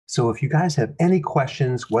So if you guys have any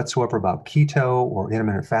questions whatsoever about keto or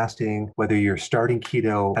intermittent fasting, whether you're starting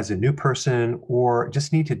keto as a new person or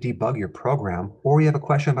just need to debug your program, or you have a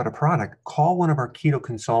question about a product, call one of our keto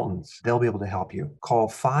consultants. They'll be able to help you. Call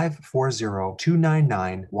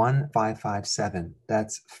 540-299-1557.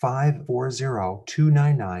 That's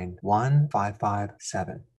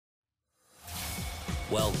 540-299-1557.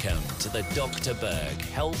 Welcome to the Dr. Berg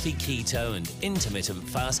Healthy Keto and Intermittent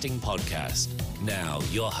Fasting Podcast. Now,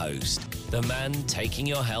 your host, the man taking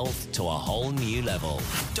your health to a whole new level,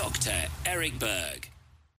 Dr. Eric Berg.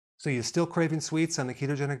 So you're still craving sweets on the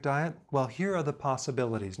ketogenic diet? Well, here are the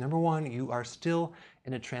possibilities. Number one, you are still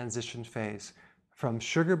in a transition phase from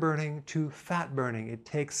sugar burning to fat burning. It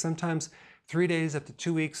takes sometimes 3 days up to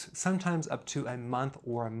 2 weeks, sometimes up to a month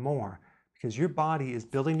or more, because your body is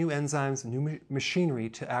building new enzymes, new machinery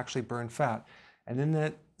to actually burn fat. And in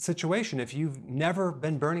that situation, if you've never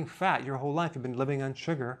been burning fat your whole life, you've been living on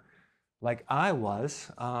sugar, like I was,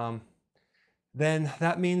 then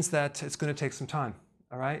that means that it's going to take some time.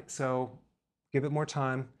 All right, so give it more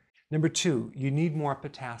time. Number two, you need more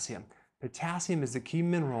potassium. Potassium is the key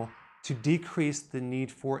mineral to decrease the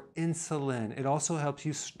need for insulin. It also helps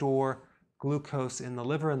you store glucose in the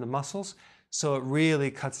liver and the muscles, so it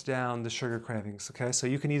really cuts down the sugar cravings, okay? So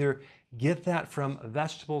you can either get that from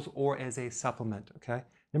vegetables or as a supplement, okay?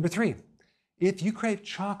 Number three, if you crave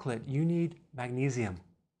chocolate, you need magnesium.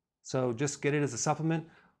 So just get it as a supplement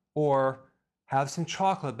or have some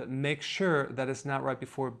chocolate, but make sure that it's not right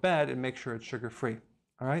before bed and make sure it's sugar-free,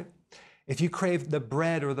 all right? If you crave the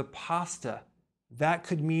bread or the pasta, that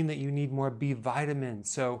could mean that you need more B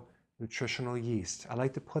vitamins, so nutritional yeast. I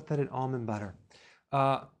like to put that in almond butter.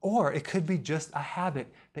 Or it could be just a habit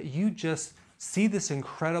that you just see this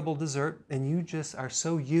incredible dessert and you just are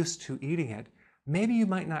so used to eating it. Maybe you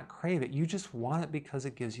might not crave it. You just want it because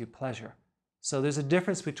it gives you pleasure. So there's a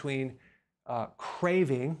difference between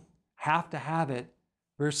craving, have to have it,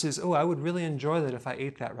 versus, oh, I would really enjoy that if I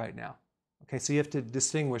ate that right now. Okay, so you have to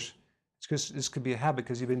distinguish. This could be a habit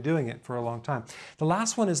because you've been doing it for a long time. The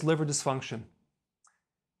last one is liver dysfunction.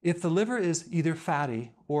 If the liver is either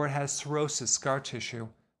fatty or it has cirrhosis, scar tissue,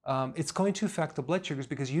 it's going to affect the blood sugars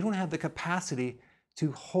because you don't have the capacity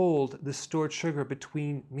to hold the stored sugar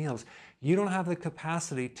between meals. You don't have the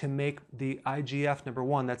capacity to make the IGF number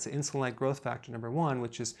one, that's the insulin-like growth factor number one,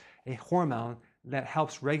 which is a hormone that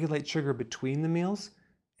helps regulate sugar between the meals,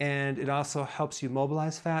 and it also helps you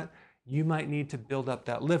mobilize fat. You might need to build up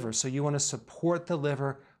that liver. So you want to support the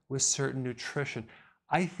liver with certain nutrition.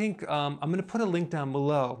 I think I'm going to put a link down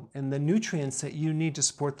below, and the nutrients that you need to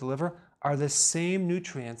support the liver are the same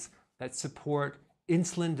nutrients that support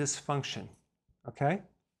insulin dysfunction, okay?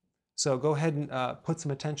 So go ahead and put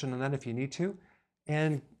some attention on that if you need to,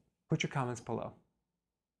 and put your comments below.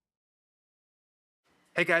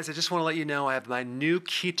 Hey guys, I just want to let you know I have my new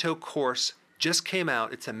keto course just came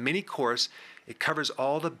out. It's a mini course. It covers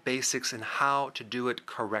all the basics and how to do it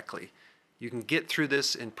correctly. You can get through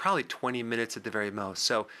this in probably 20 minutes at the very most.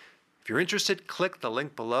 So if you're interested, click the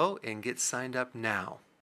link below and get signed up now.